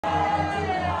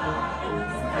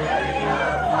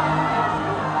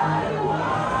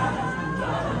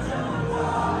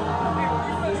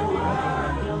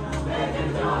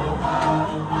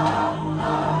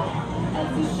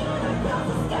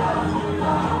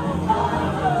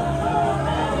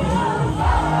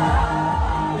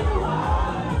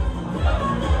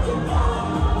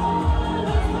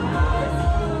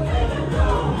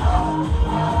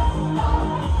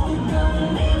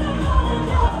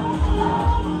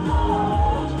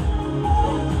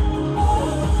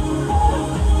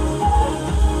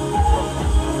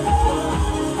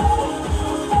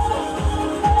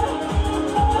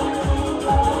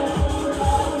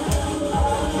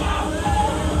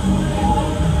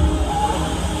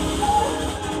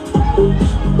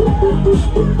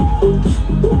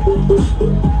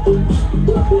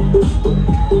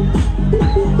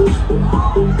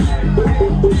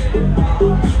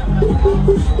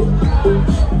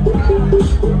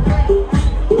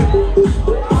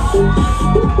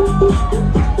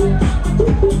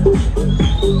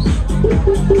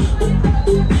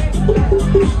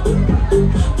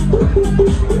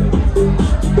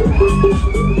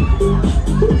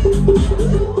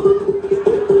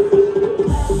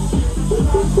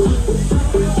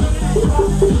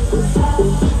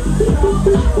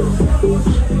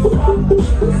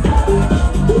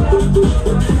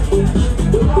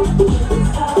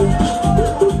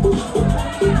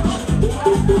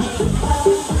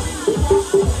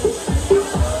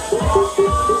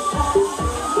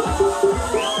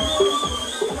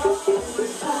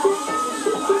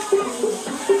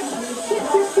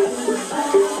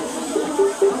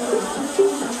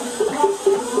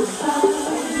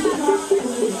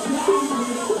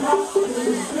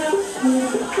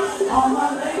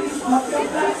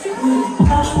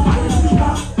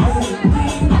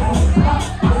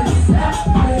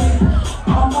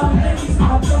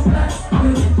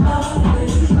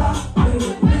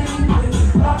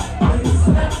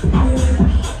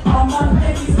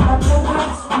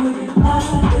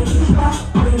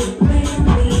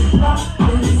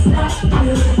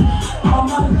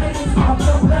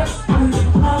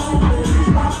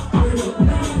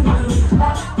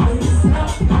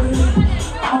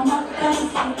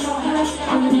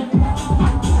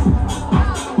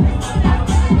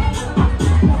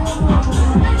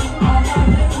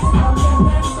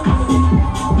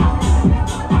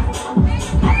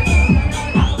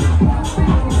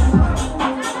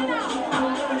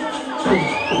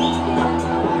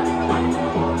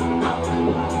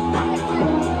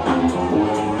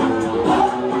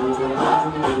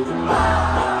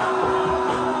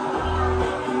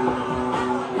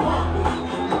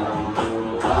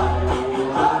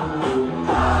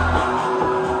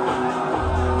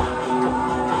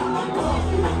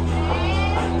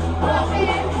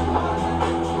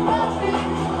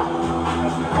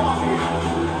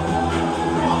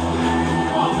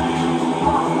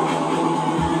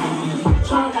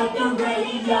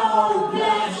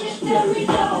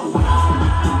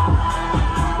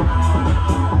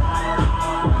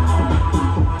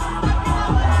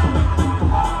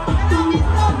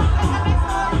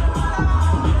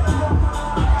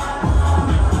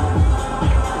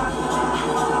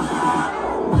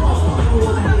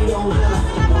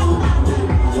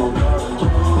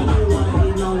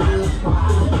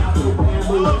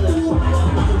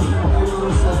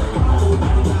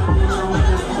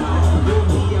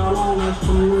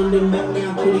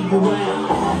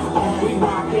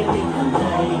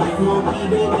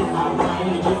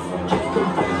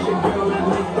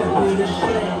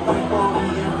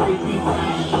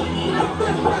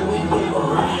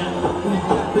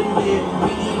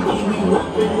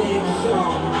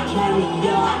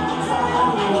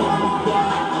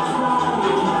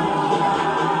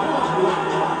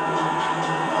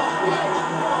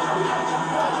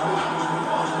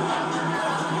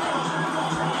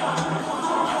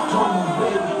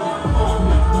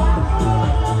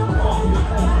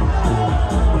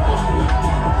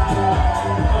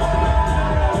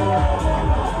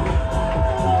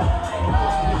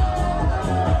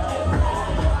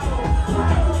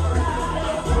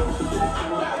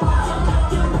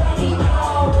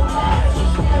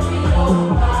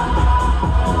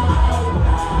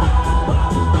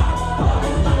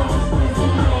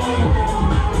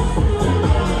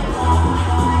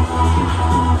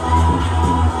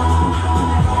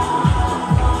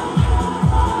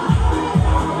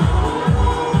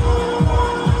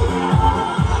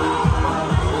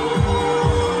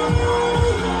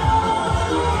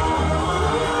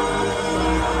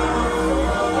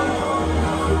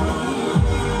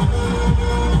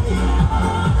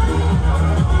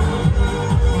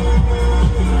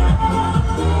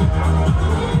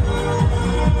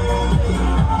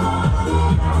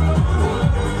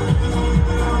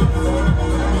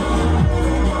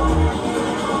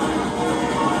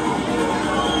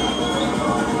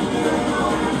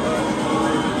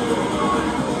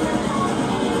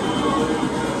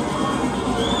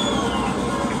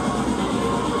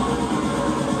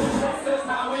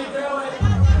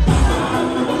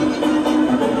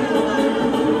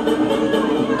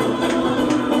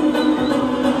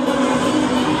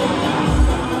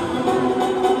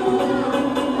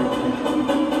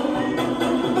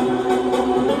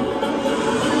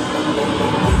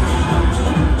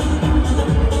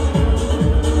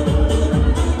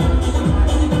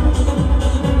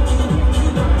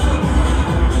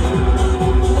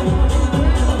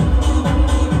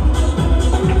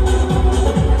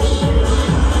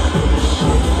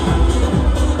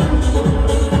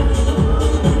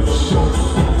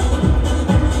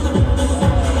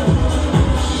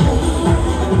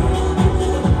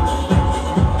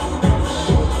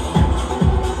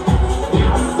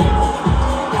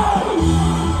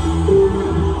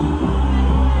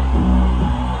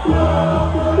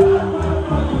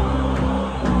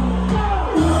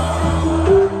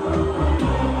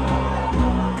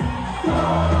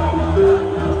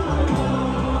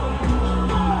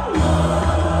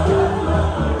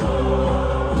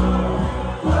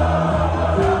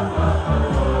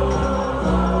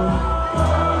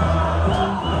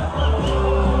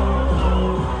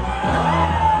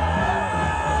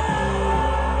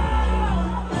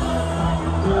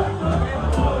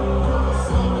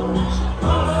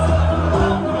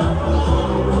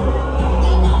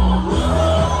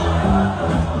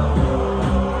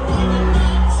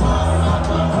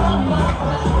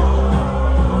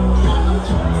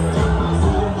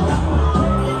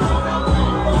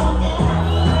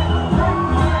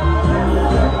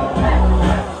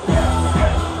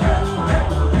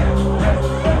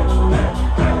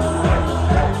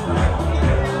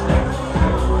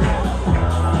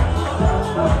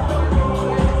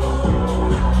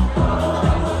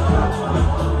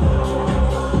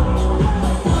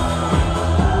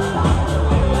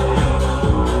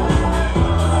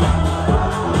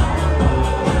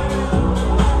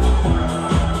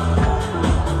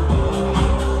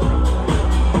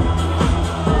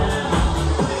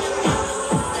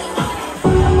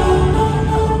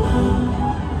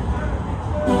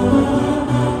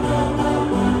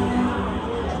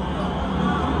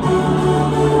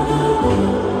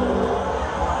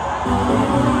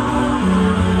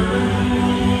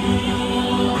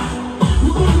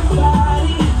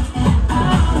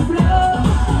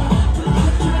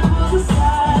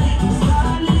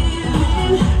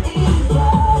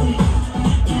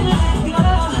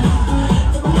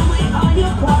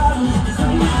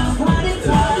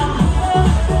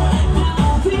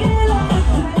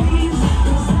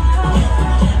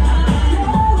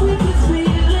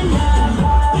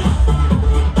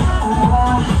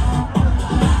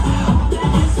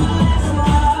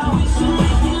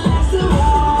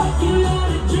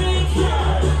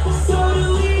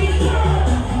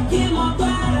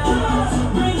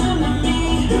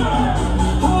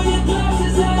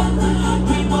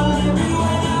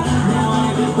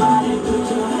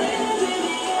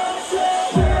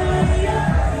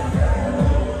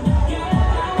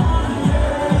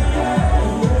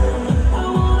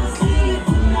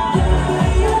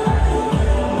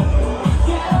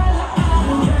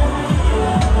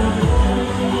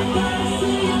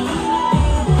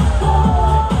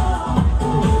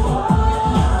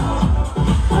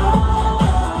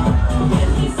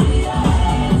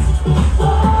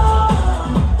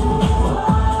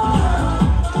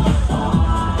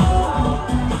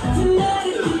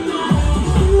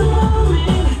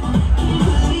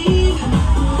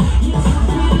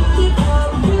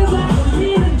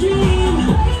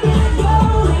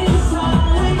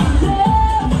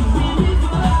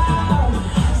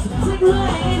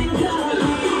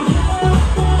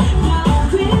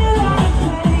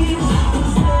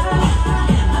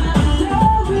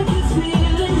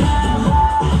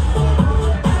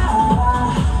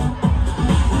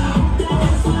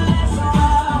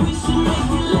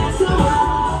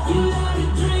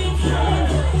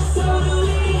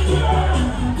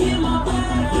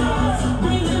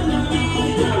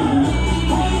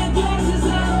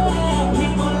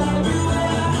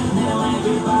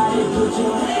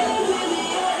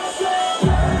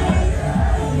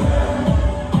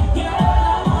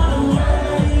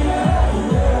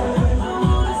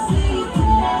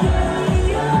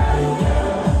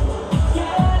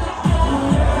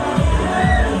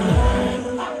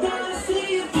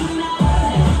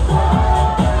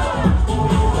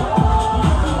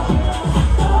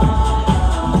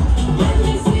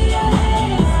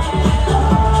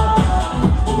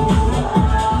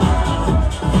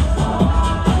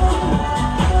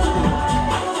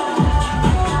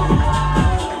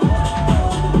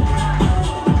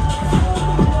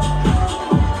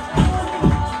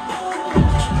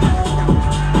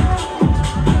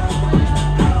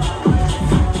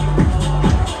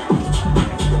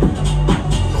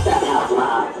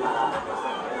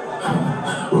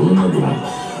rolling my blunt.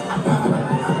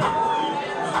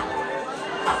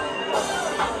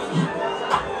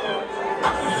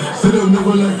 Said I'll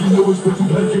never like you, always put you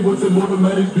like it. What's an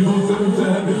automatic? We gon' send him to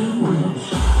heaven.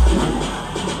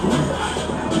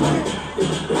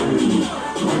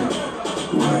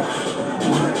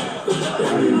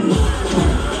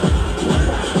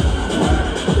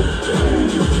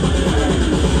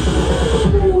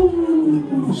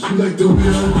 She like the way I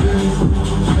dance,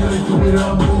 she like the way I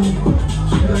move,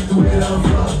 she like the way I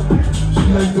rock, she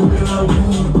like the way I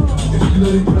move. If you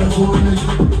let it back for a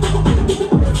nigga,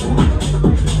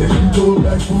 if you throw it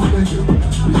back for a nigga,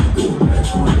 if you throw it back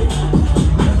for a nigga,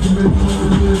 I can make you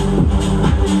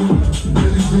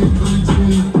really clean, really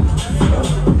clean.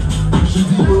 You should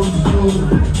be on the floor,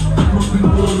 I'm up in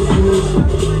all the floors.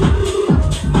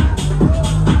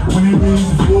 When it rains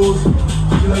it falls,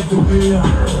 she like the way I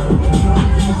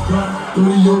 30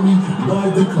 on me,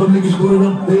 live the club, niggas know that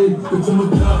I'm paid. Bitch, I'm a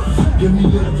top, get me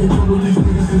lit, I can't follow these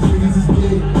niggas, cause niggas is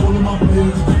gay. All of my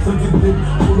page, suck it dick,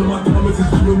 all of my comments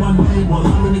is shooting my name. While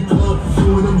I'm in the club,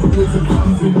 showing them hits and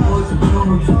bodies and boys, and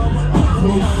I'm on top.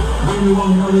 Maybe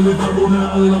 100, if I roll that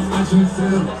island, I'm snatching his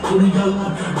tail. Cody got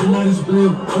locked, the night is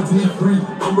real, until he free.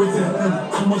 I'm right to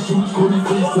hell, till my shoes, Cody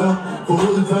face out. For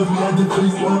all the times we had to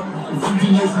face out. If you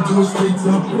be nice, we do a straight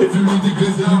top. If you need the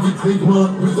goods, then you can take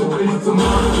mine. We're so pay up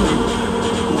tomorrow.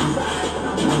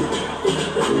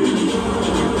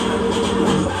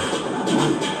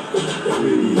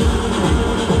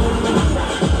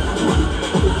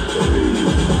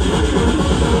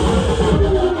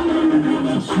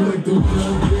 She like the way I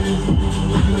dance,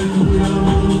 she like the way I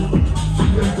move, she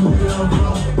like the way I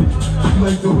rock, she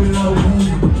like the way I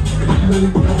move. If you let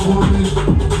it back for me,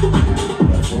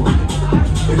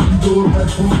 if you throw it back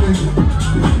for me, if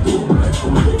you throw it back for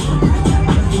me,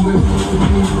 that's the way for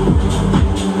me.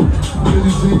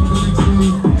 Really clean, really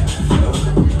clean.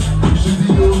 You should be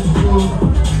on the floor,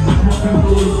 I'm up in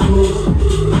all the floors.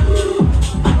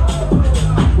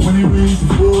 When it rains it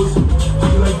falls, she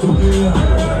like the way I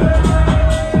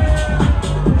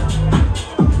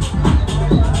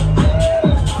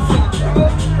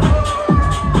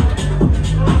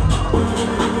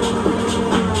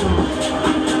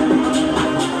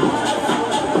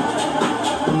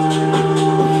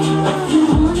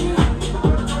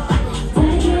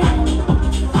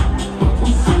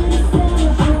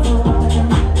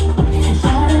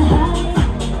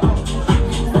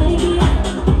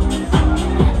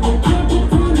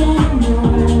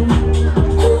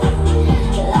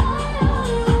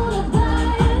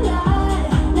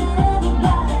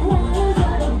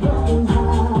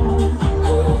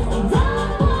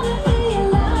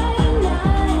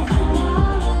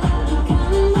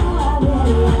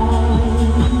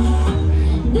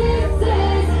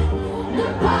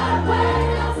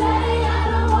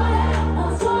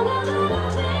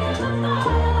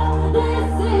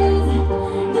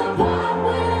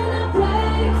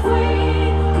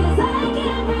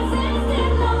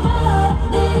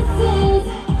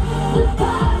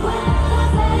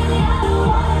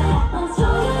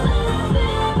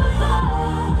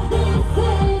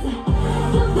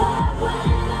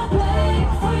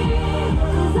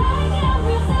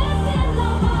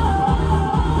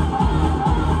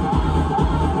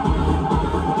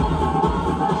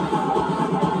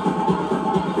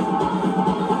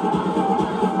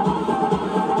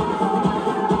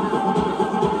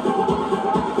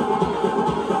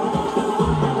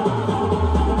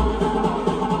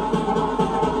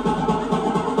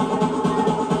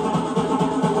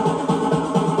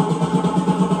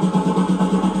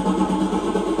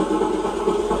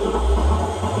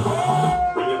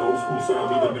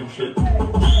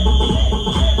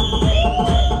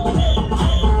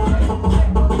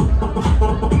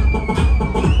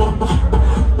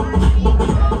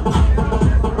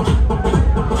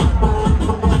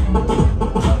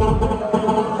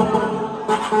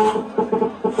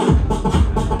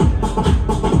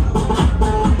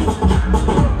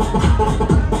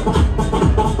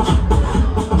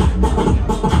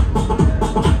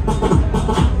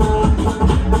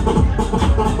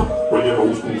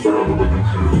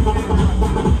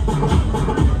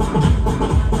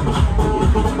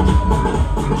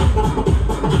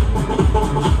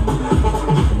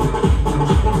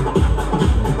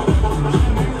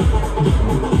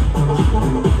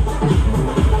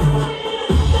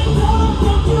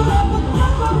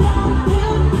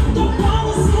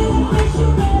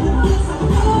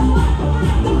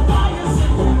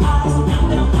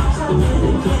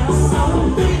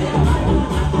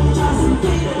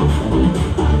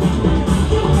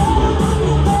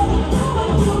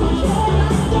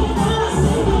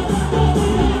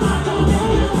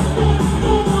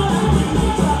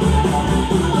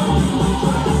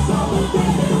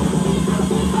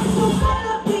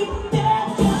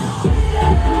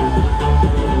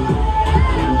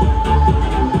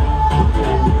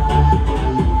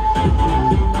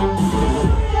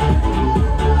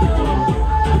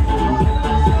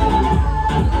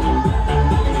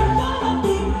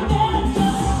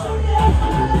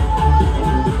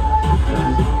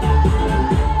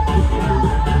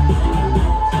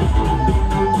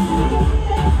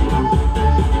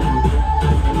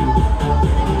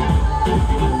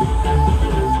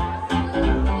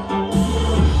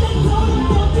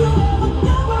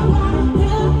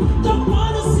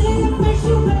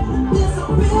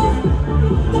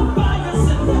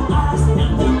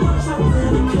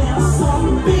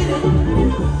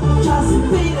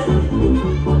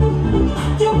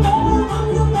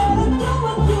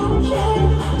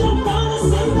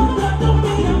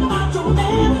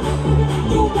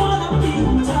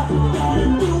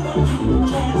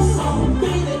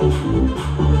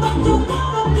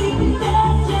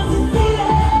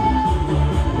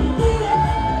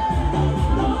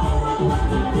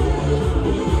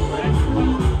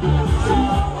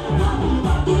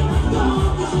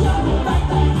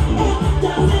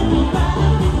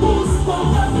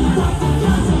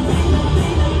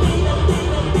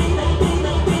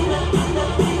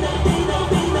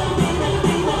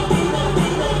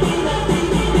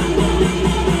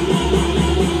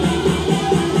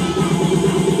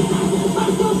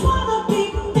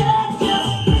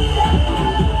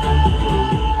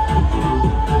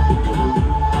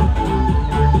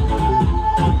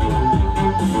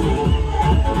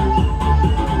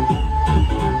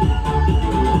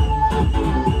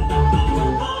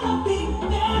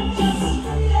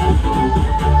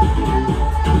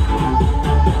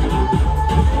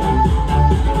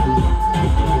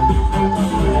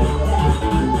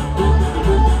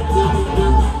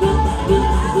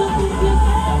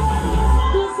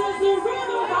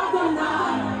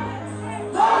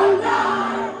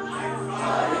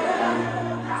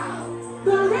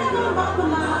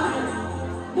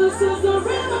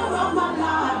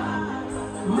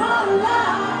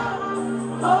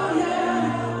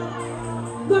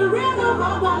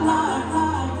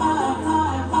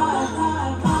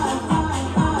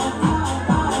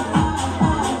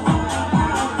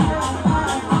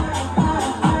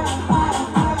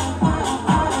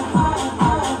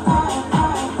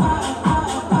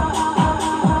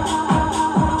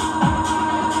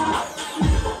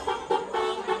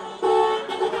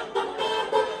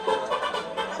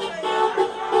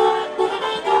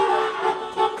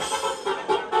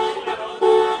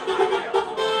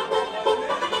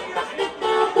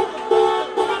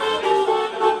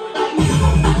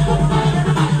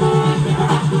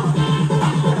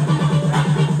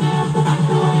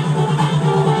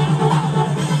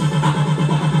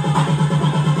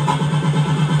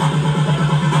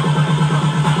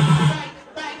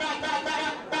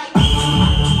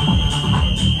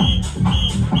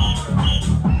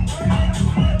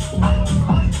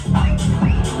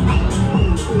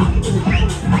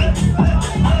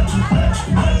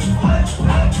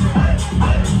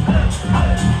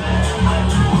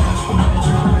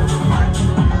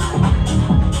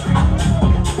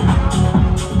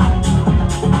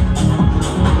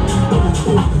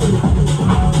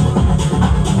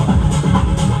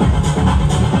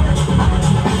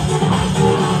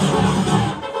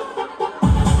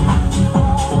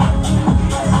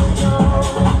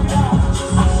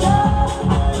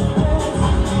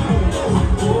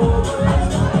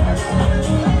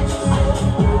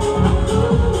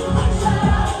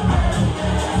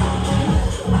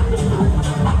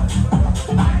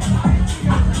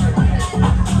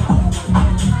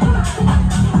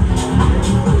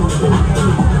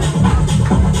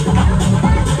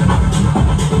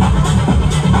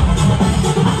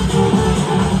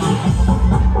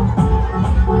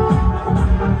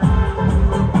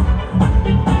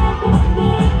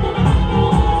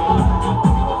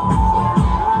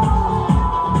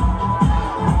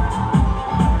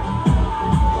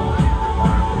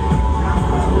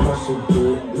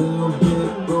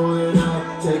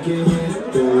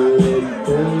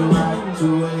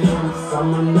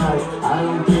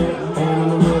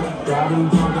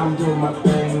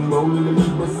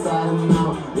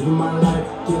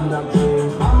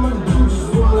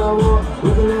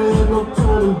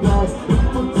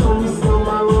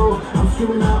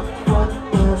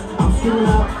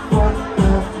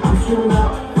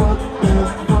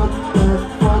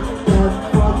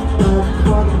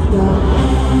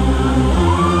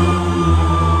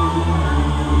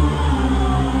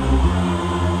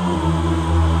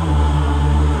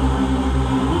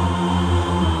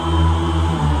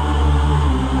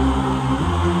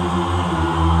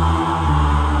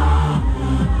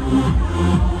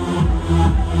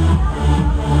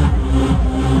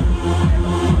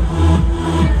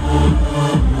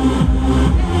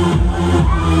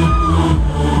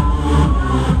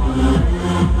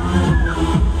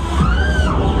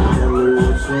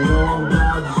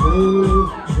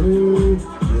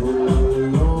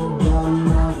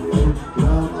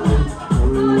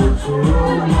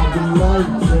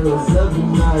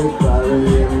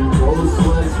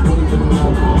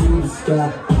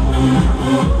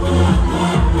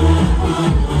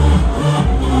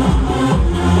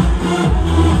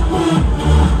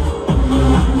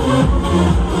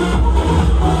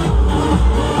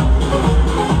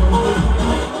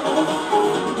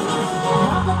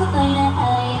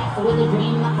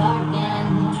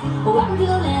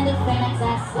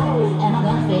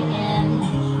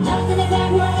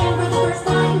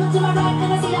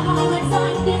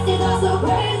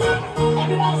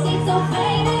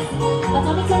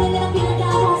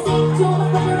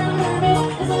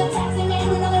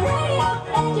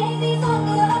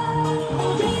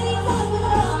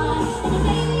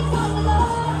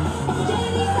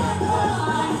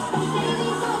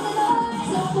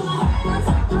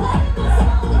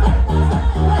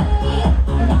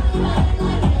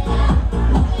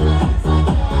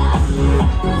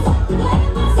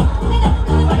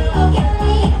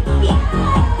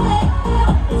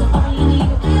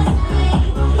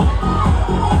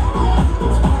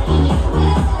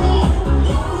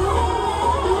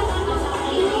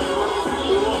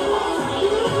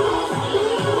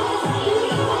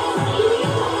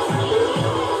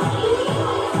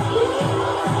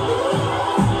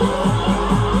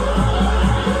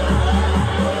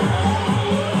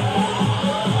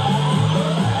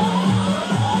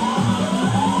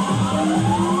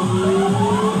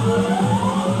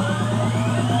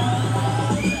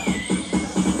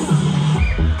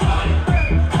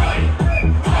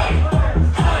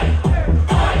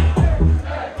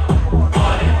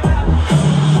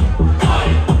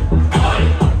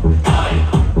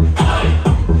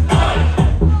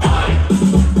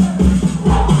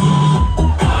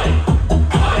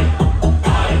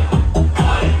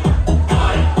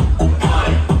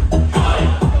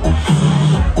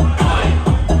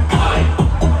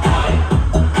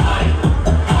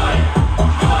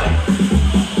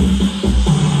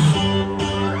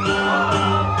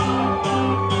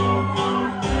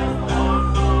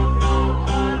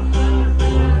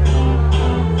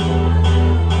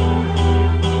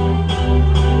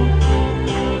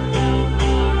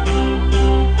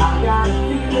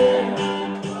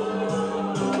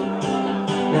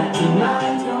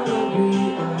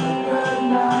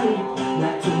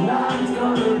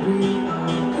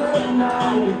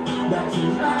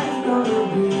tonight's gonna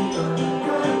be a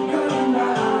good, good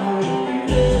night.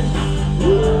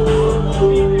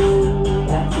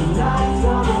 That tonight's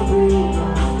gonna be a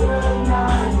good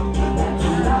night. That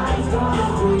tonight's gonna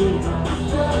be a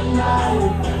good night.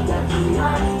 That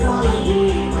tonight's gonna be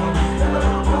a good,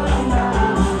 good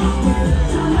night.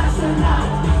 Tonight's the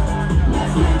night.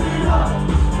 Let's live it up.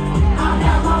 I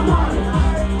got my money.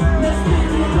 Let's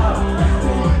live it up.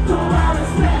 Go out and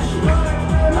smash it.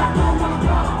 Like oh my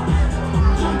God.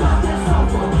 Jump out that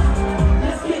sofa.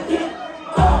 Let's kick it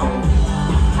off.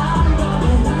 I'm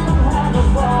gonna have a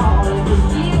ball. If you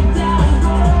get down,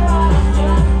 girl,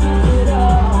 just do it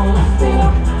all. Let's go.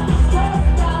 Let's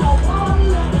go.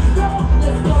 Let's go.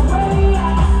 Let's go way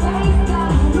out. Face got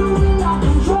moving like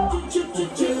control.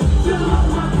 Fill up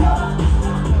my cup.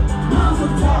 Mom's a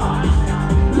top.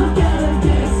 Look at her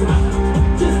dancing.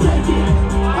 Just take it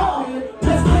off.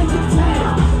 Let's break it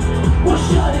down. We'll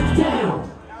shut it down.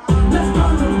 Let's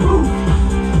burn the roof.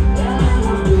 And then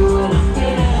we'll do it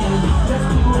again. Let's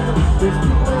do it. Let's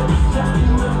do it. Let's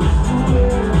do it. Do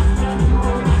it. Let's do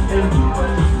it. And do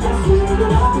it. Let's do it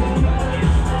again.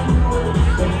 And do it.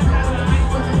 Let's do it.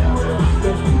 Let's do it.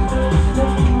 Let's do it.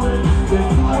 Let's do it. Let's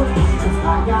do it. 'Cause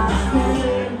I got a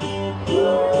feeling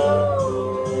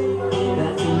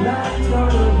that tonight's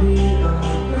gonna be a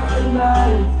good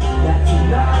night. That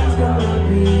tonight's gonna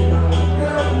be a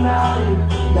good night.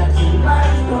 That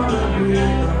tonight's gonna be a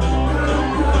good,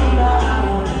 good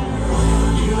night.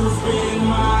 You spin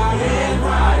my head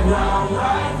right round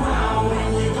when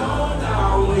you go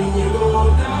down, when you go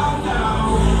down, down.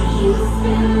 You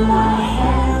spin my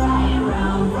head right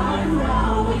round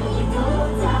when you go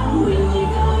down, when you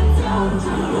go down,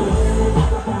 down.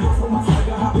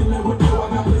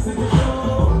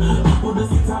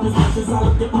 Time is precious, I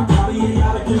look at my body, ain't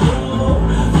out of control.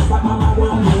 Just like my mind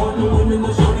where I'm going, the women, the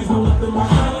shorties, no nothing but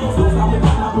friends. Don't stop me,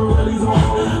 got my Pirellis on.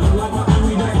 Like my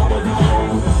theory, that's always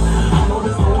on. I know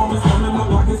this storm is coming, my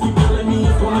pockets keep telling me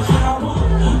it's gonna shower.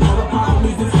 All the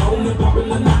problems is holding, popping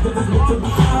the night, 'cause it's meant to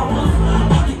be ours.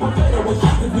 I keep my fader with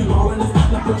shots, we ballin', it's not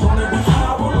like we're trying to be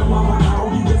sour. Mama, now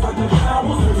you just like the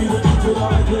flowers, serve you the future,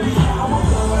 all like little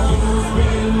hours. You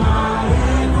spin my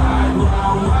head right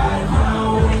round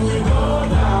when you go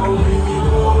down, when you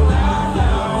go down,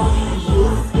 down. You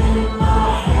spin my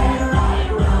head right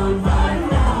round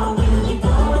when you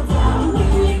go down,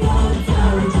 when you go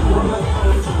down,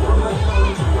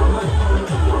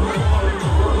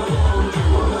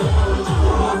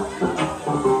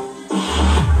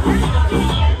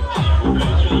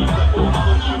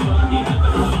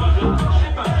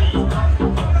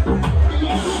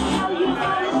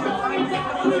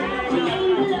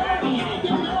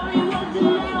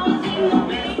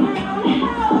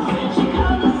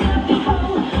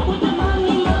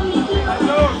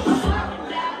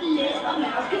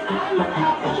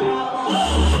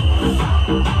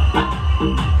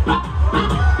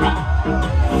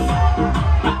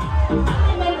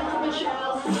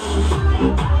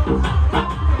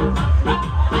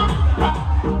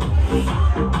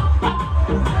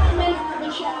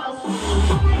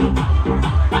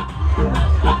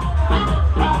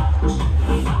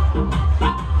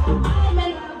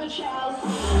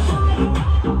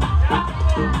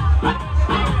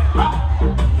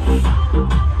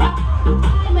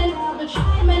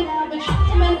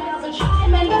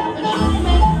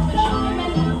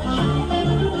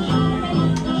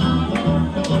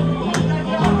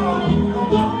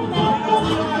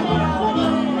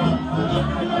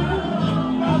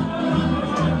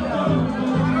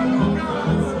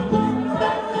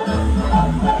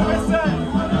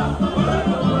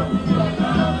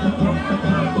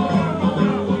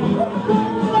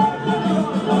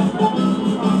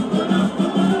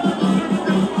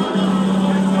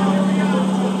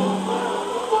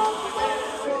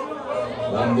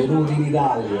 Benvenuti in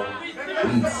Italia,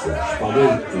 pizza,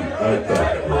 spaghetti e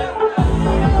torte.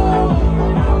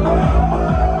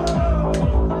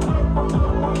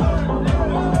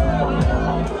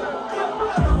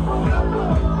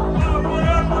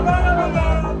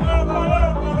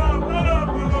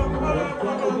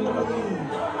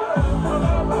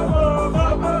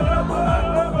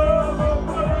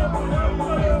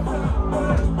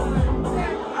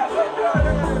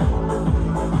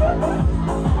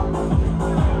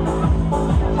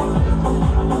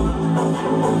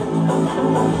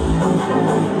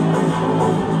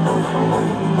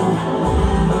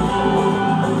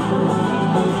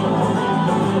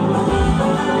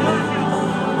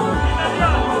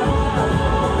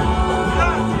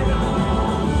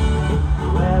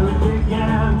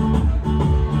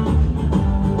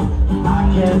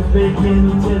 Begin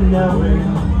to know it,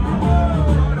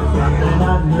 something I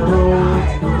know.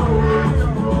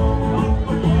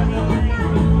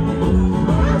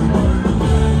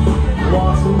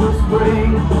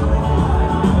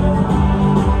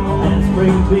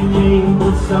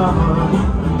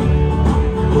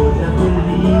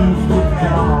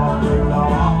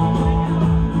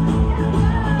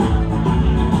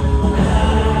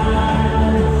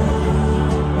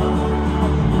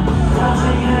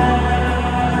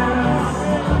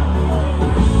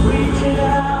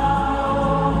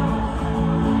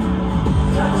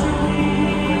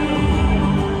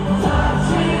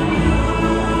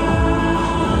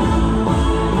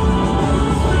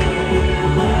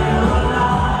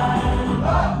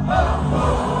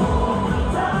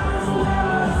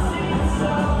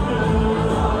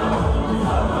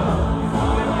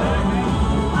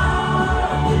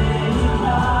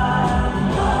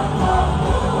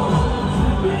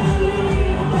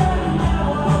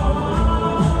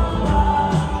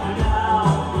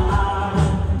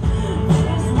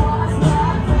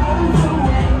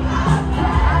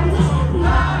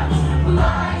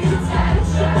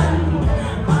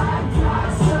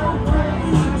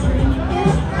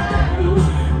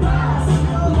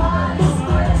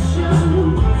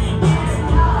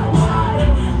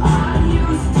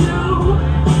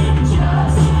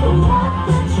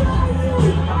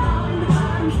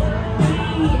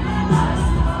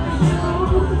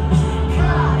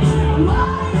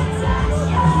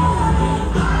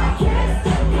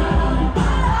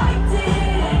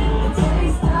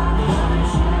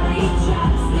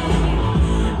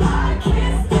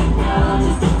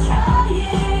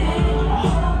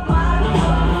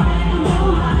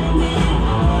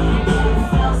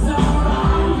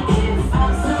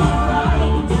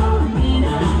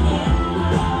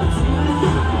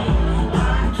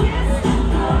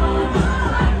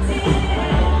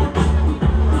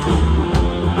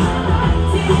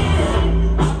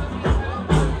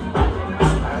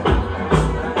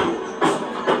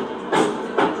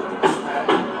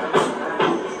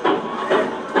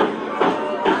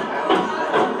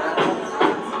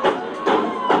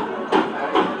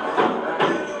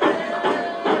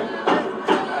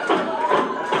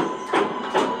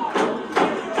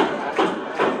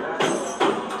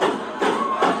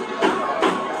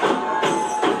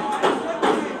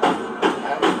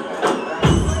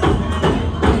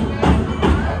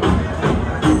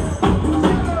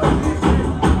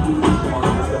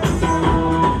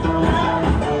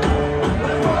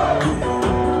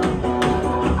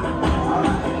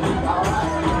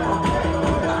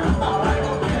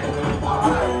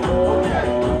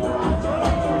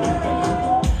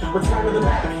 Return to the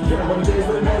back. Get what it is,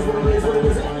 what it is, what it is, what it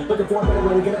isn't. Looking for a better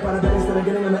way to get up out of bed instead of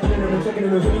getting on the internet and checking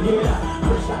in the video. Get up.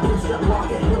 Push up, push up,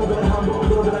 walk it. A little bit of humble, a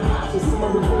little bit of cautious.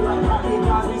 Somewhere between like Rocky and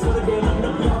Cosby's for the game. Nothing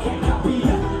up, y'all can't copy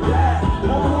it. Yeah,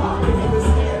 no walking in this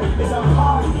here. It's a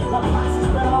party. My classes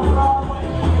been on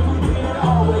Broadway. We did it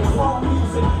always. Raw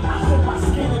music. I shed my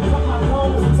skin and put my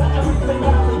nose into everything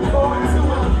I record to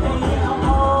it. And yeah, I'm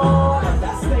on at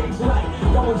that stage light.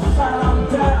 Going shine, I'm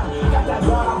down. Got that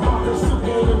rod, I'm Parker suit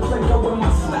game and Plinko with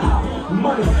my style.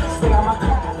 Money, stay on my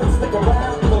craft and stick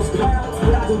around for those pounds.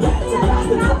 But I do that to pass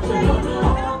the touch and put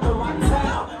all over my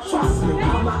town. Trust me,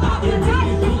 I'm a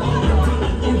I-N-D-E-P-E-N-D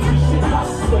shit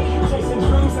hustler. Chasing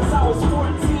dreams since I was 14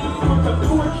 with the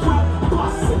four trap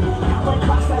bustin'. Halfway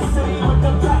across that city with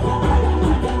the back.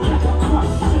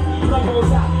 Crush shit.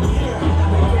 Labels out here,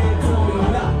 they can't tell me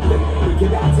nothing. We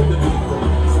get out to the people,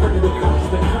 spread it across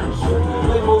the country.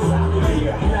 Labels out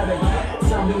here, now they can't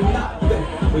tell me nothing.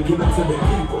 We give it to the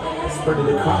people, spread it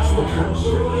across the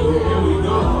country. Here we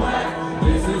go,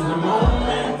 this is the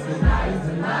moment. Tonight is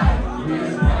the night.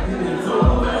 It's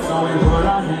over, so we put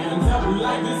our hands up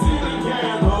like the city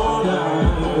can't hold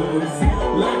us.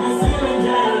 Like the city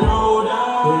can't hold us.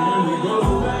 Here we go,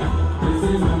 this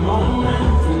is the moment.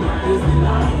 Tonight is the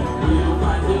night. We'll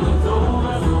fight till it's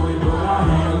over, so we put our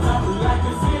hands up like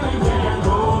the city can't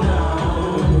hold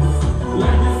us.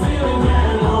 Like the city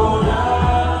can't hold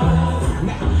us.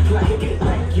 Now, can I kick it?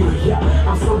 Thank you, yeah.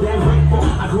 I'm so damn grateful.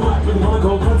 I grew up with one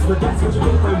gold punch, but that's what you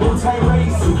get for Wu-Tang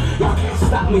Racing. Y'all can't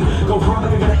stop me. Go hard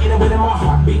like I got an inner within my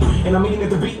heartbeat. And I'm eating at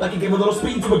the beat like it gave a little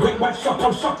speed to a great white shark.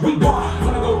 I'm shocked, we bar.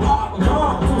 Gonna go hard, come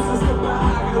on. Two sisters goodbye.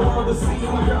 I got a world to see.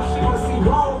 My girl, she wanna see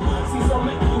roll. See so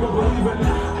many, you won't believe it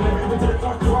now. I never even to the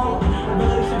third throne.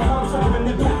 Revelation comes, so giving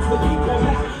it back to the people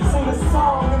now. Sing a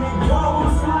song and it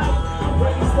goes like,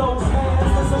 raise those hands,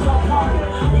 this is our party.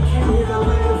 We came here to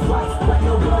live life like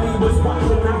nobody was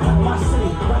watching. I got my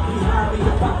city right behind me.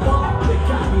 If I thought they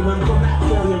got me, learn from that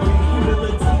failure.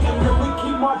 Humility and then we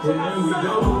keep marching. Here we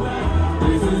go.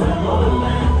 This is the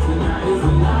moment. Tonight is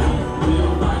the night.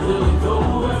 We'll fight till it's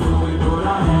over. So we put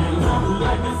our hands up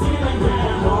like the ceiling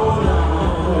can't hold us.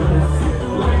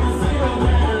 Like the ceiling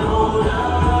can't hold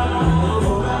us.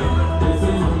 This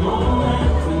is the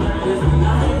moment. Tonight is the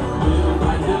night. We'll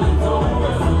fight till it's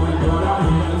over. So we put our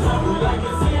hands up like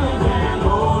the ceiling can't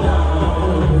hold us.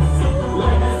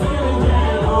 Like the ceiling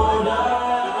can't hold us.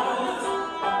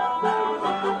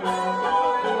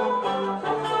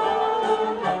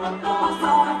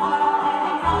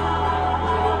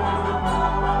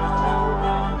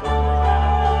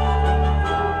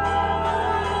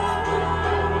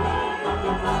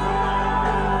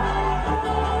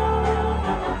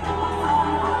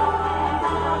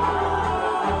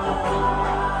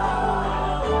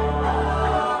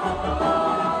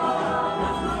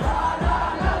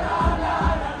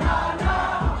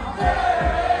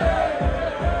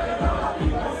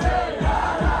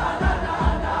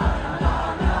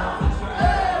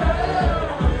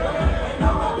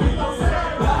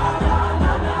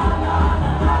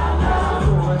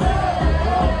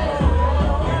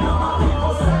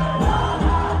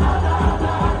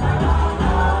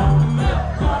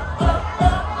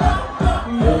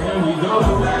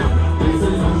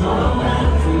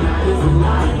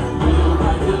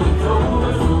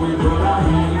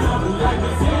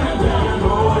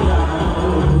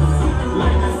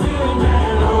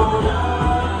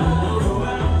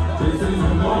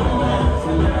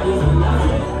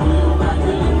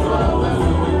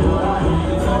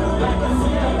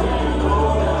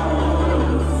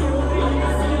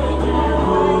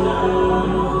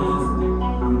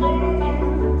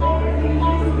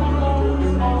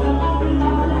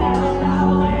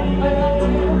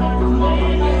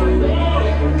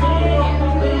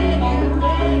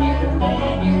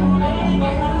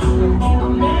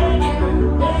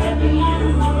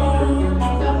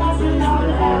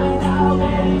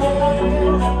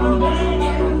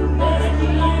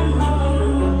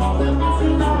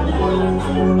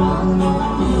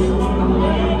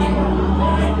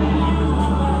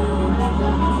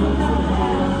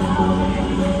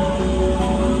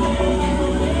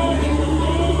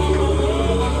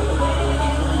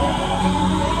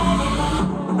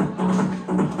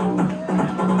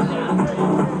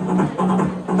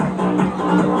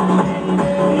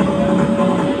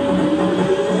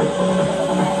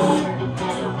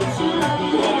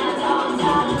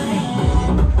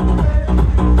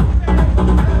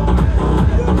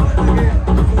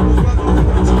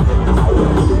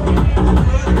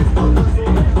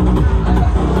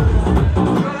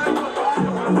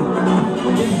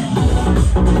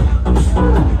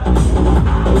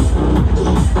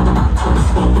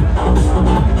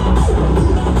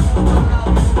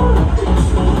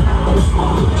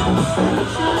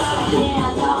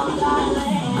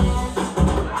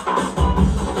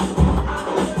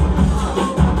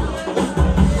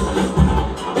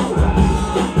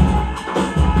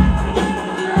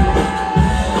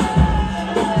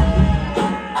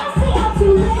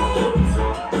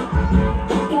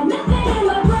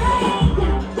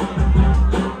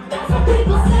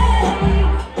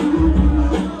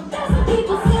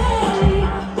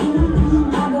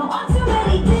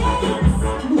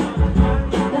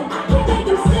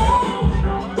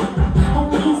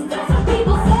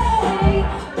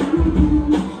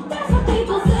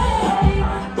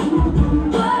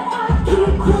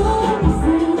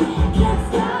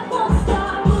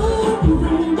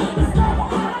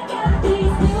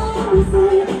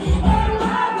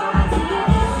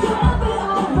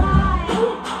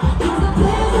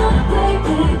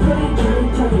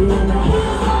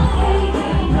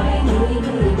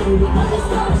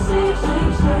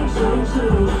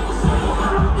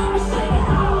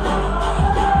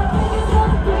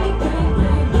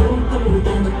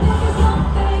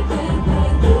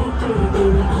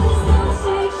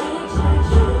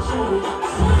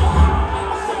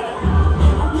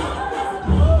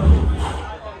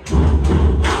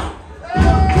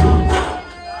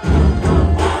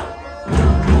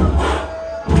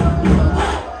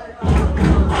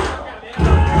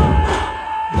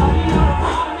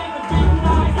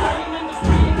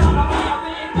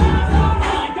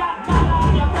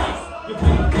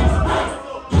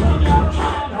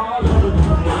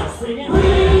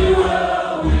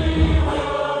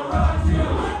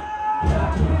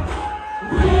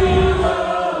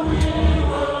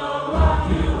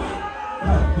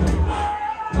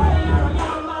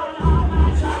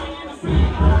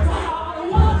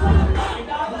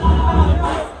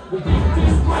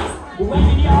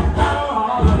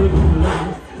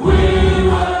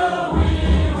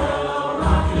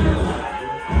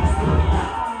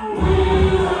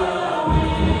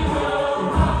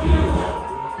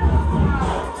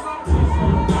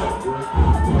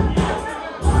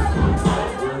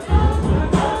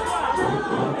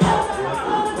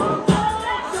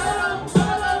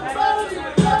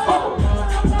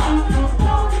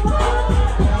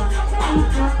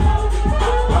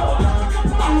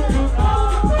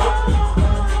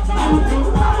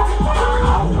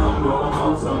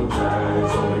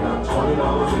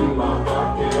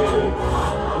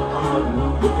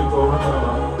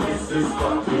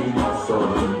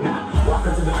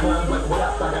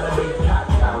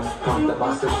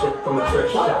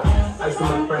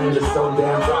 Just so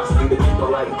damn frosty that people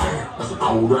like, that's a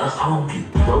cold ass honky.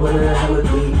 Rolling in a hella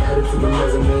deep, headed to the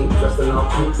mezzanine. Dressed in all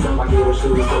pinks and my gator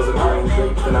shoes, those are green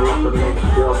drapes. Then I left for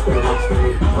me, girl standing next to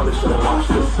me. Probably should have watched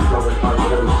this, smelling like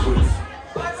ordinary sheets.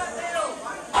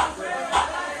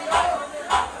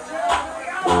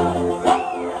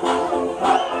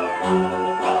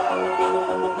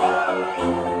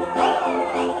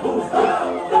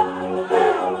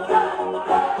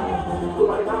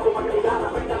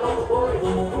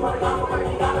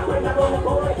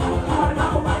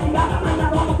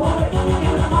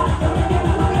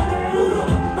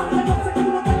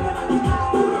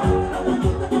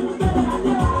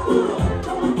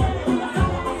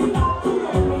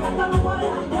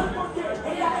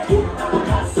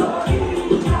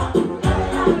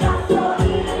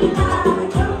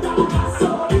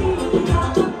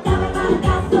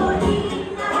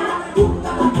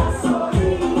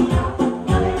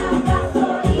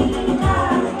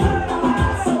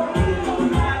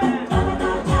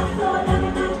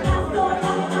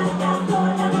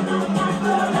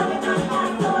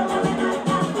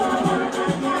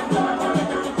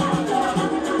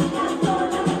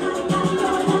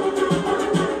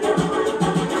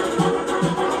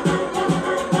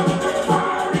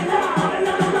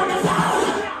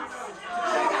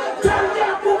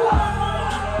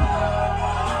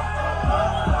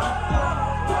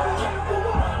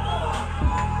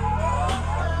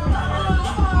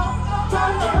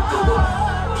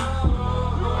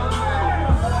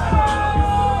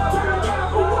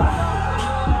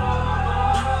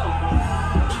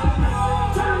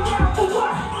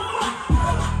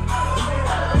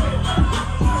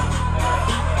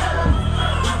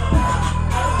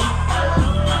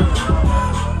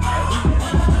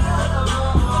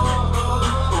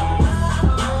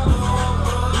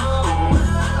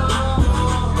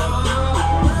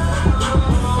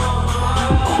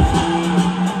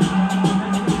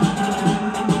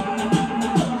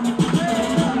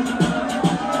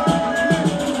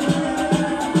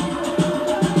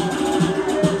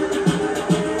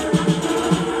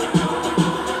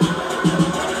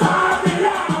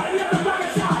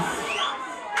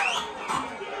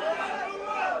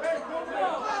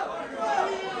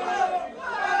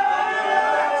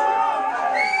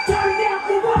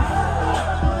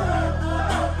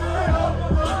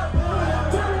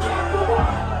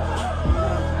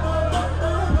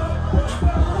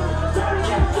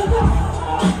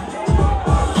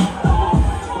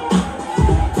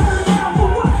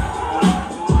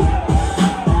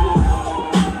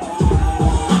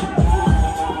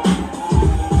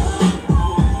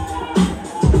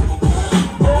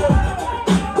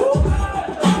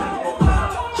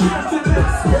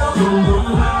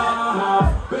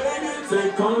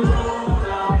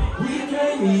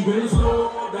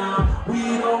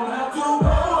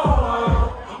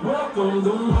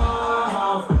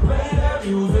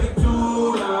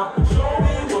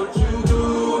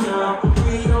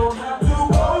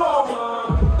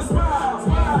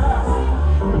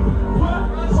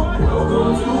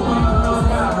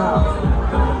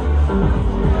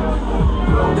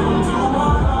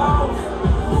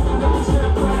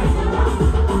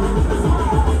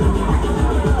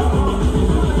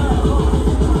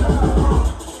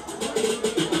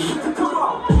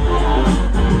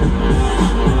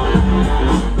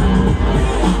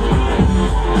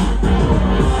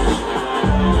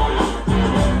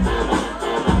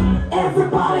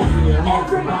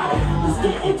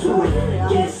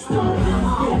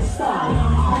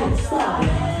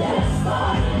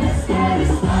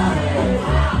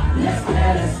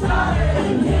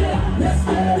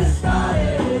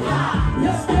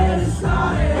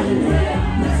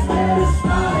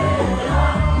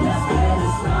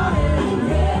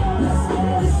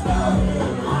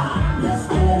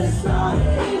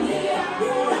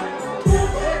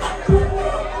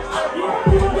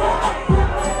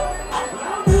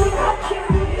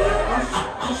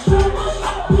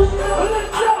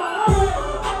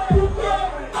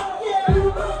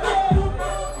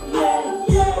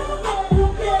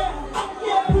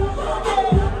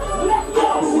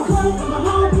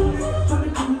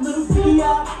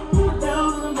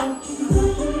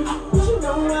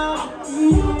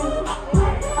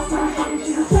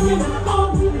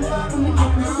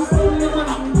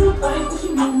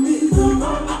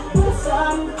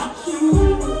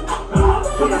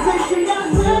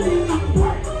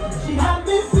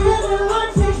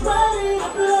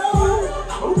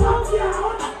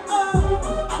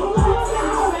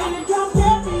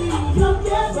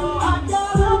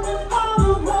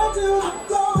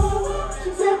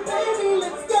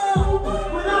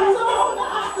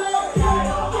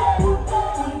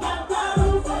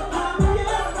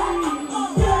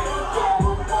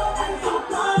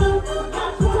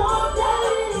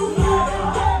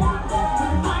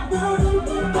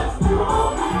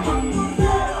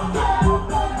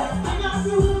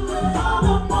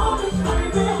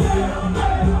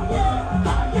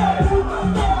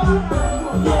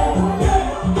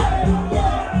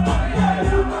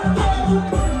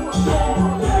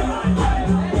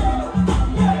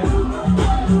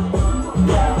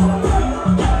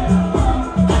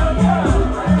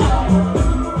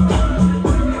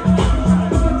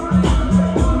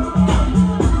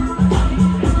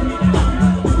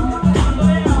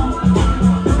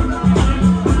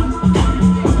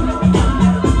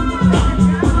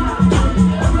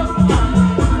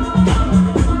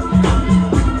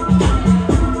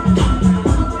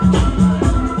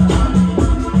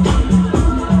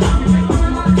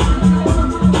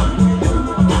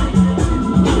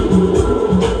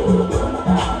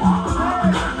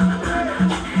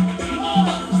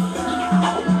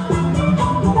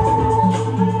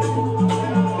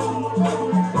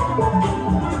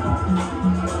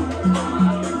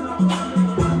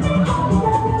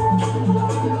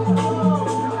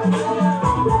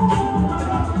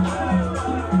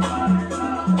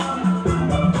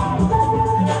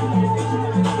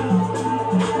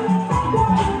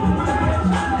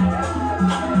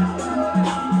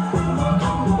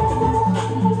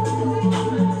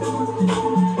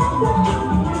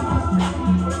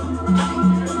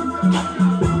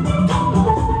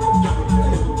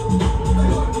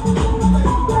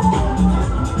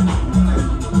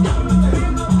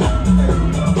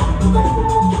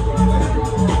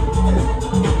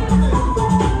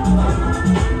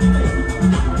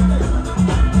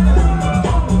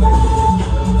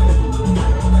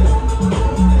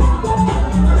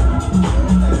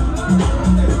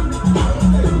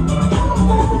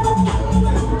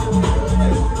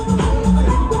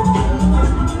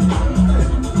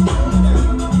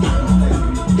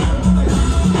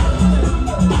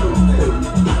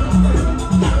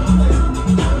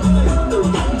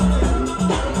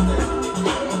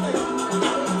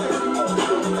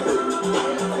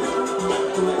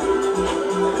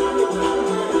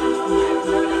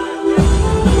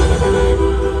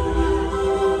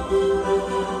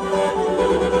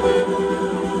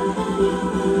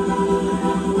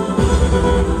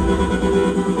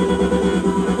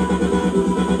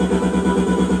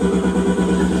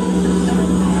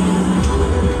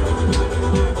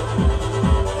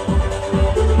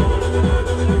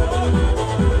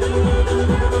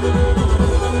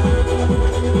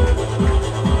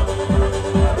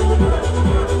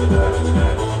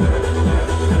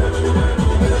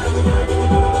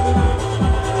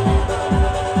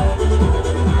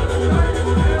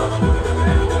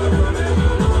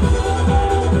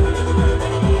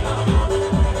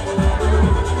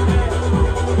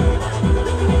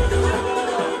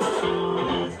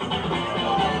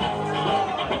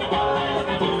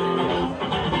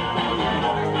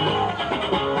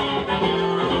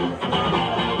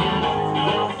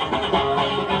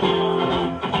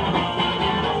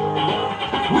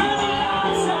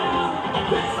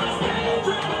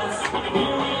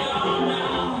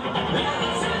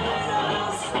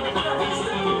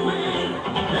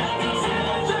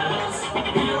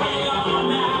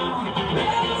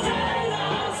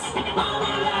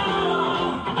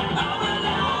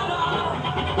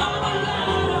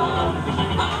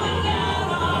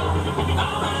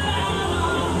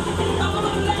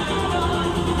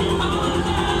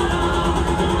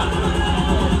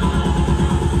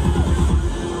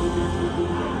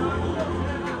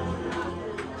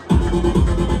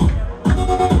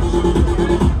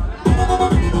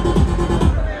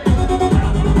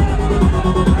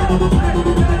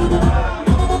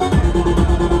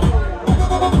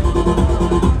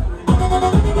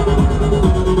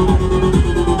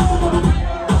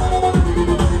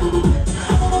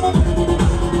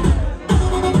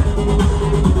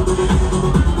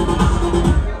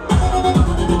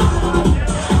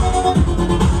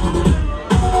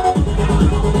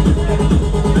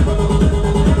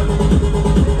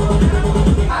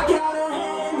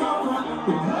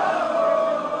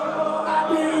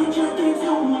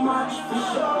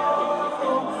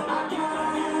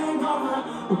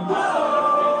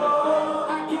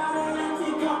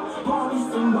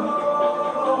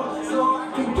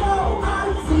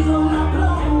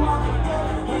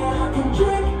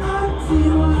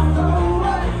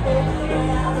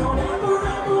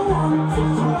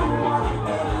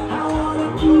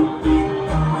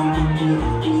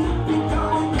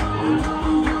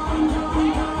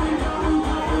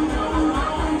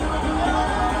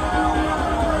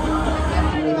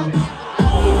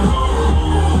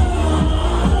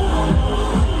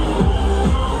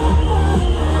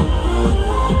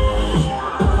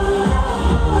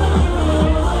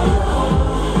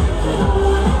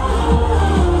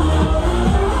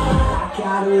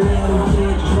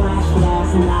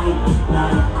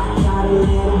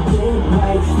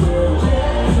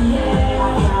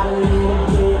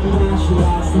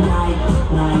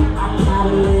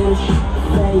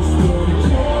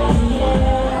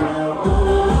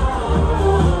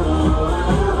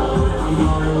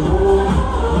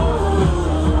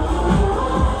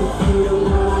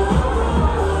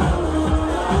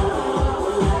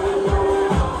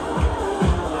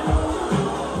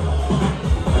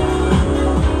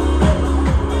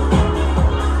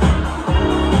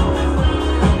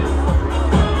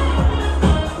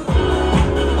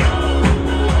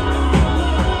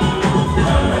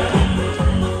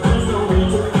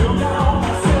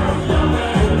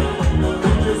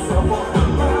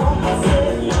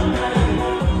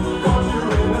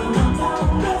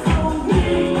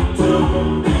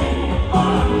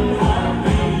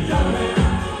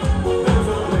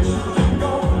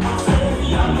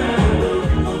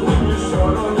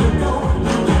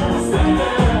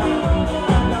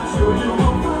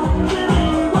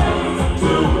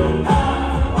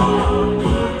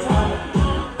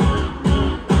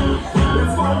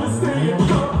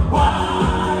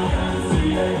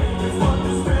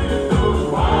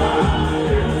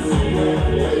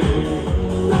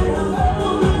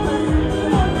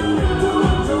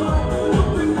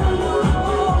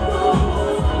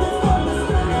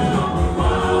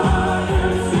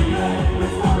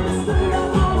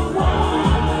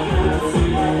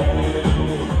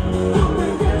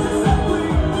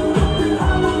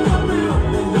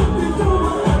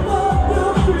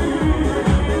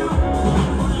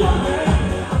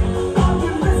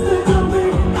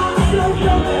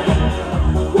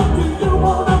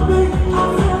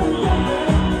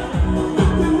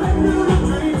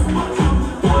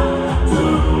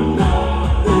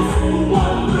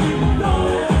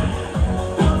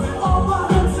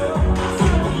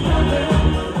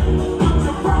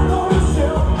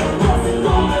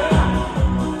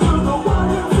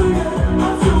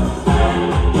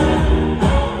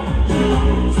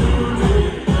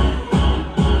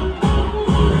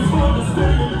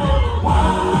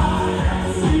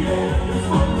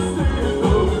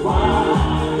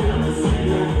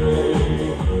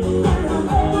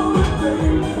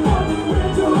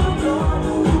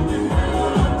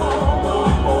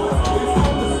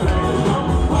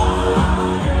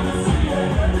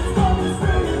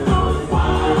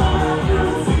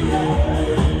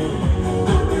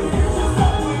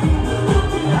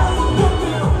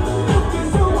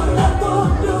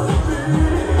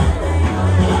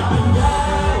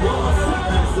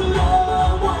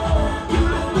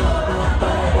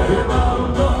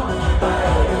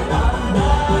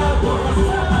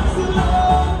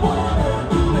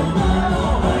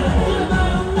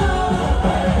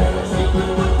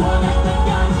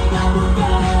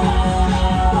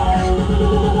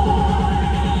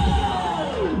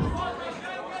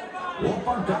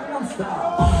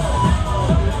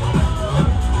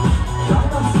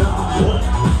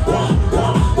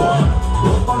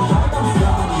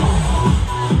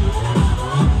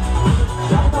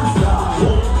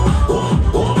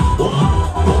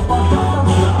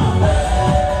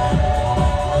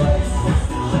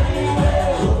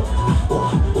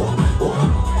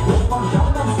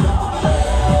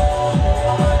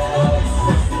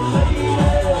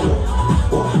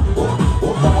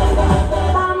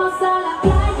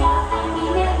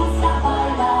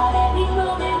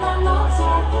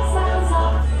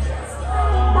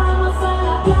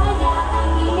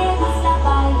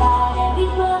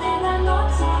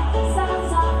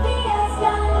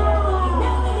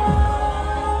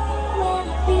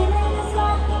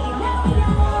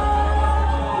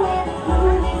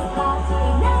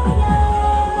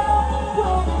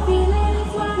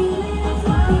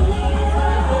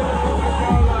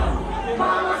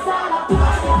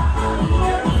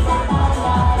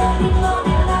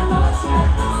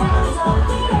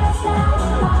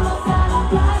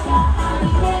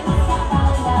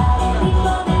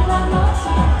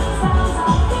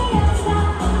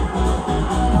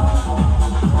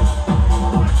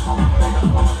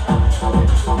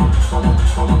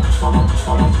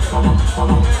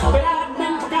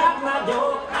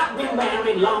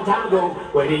 go?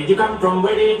 Where did you come from?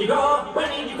 Where did you go? Where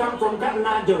did you come from,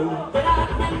 Canada? Where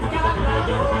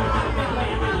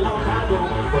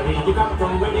did you come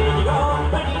from? Where did you go?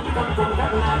 Where did you come from,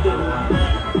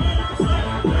 Canada?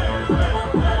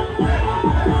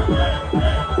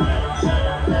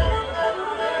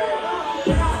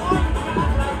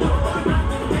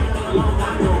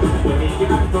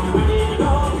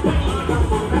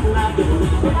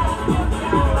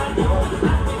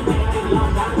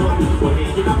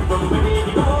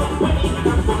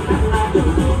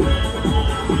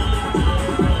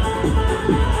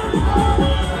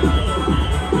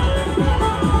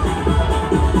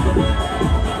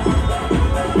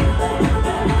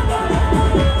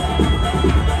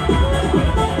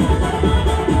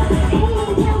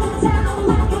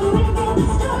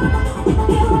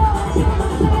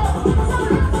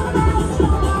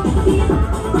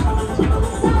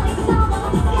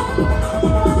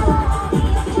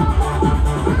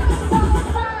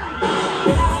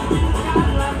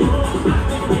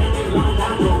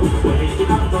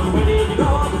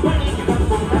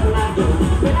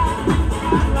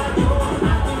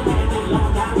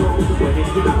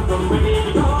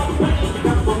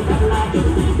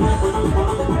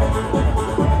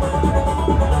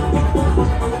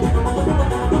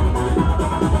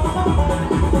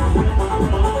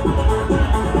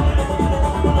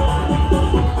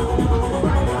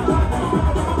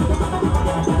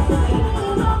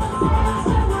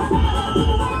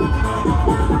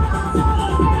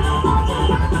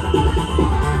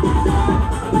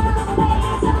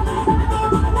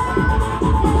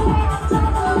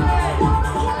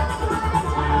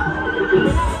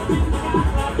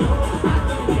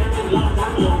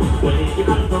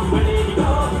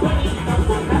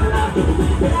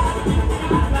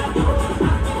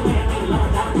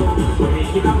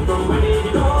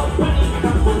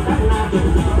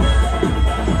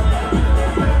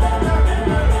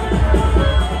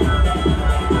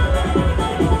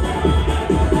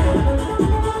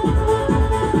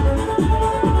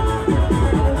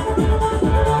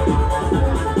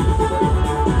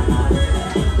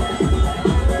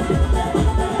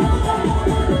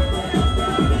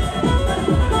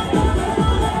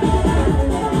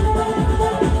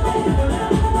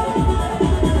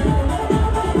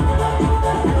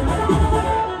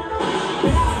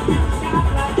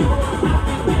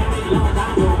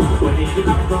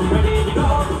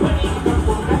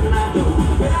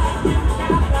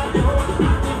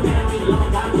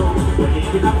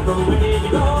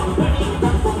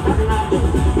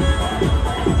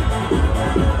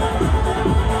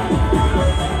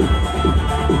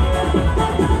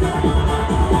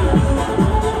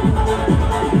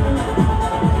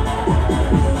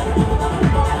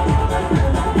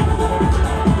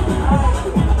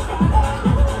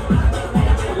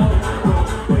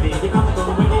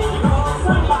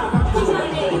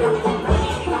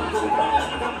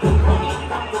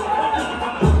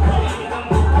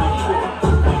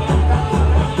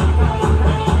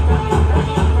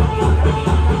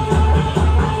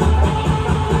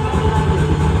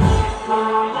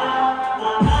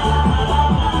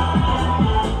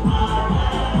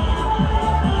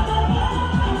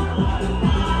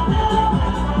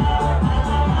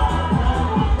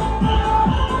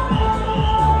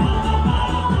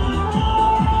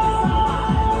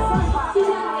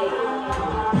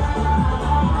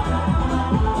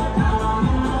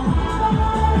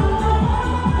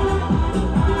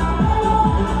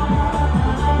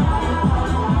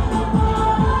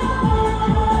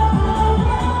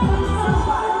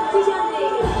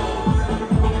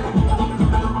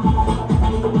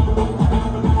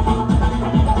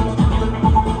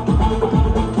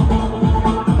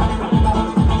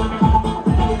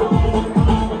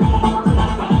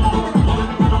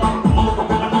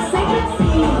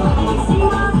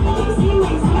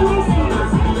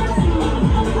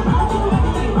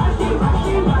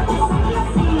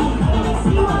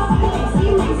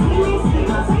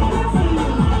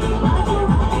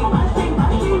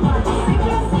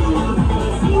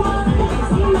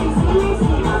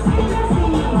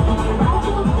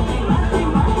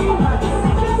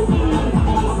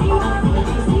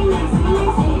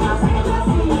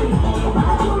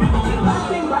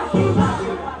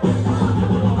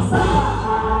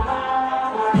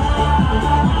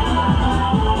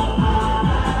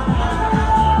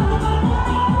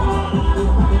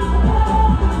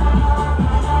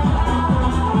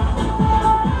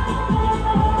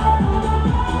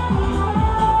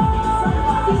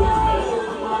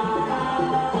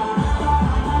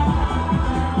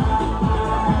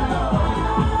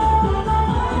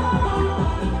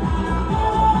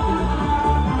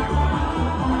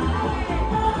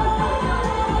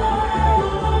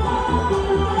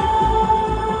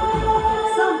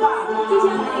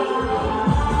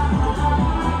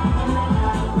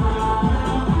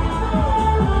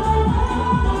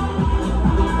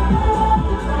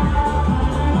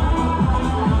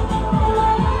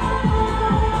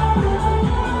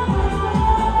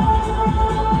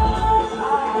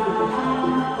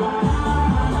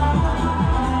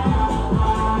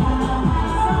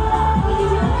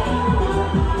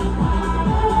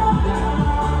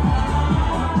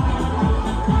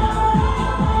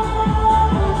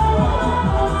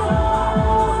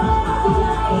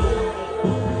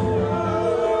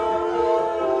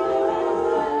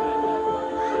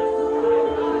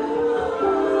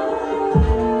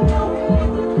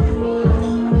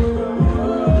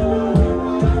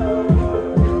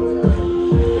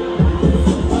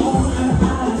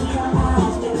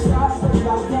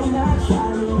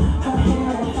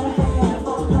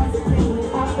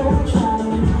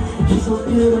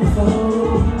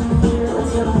 beautiful.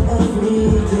 That's what I every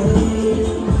day.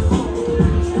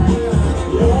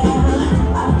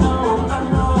 Yeah, I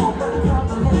know, but a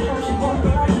compliment she won't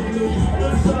believe me.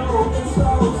 It's so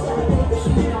sad, baby,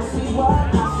 she don't see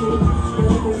what I see.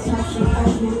 Every time she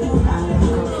asks me, do I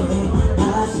look okay?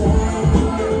 I say,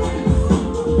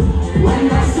 when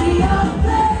I see your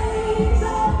face,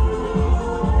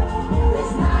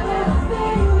 there's not a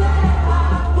thing that I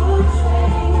would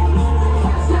change.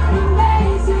 'Cause you're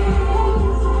amazing,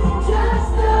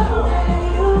 just the way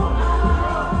you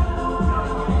are.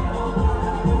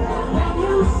 And when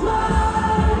you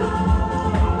smile,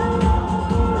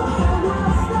 the whole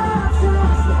world stops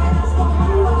and stands for a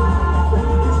while.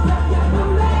 'Cause you're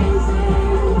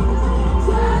amazing,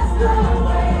 just the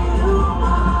way you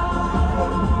are.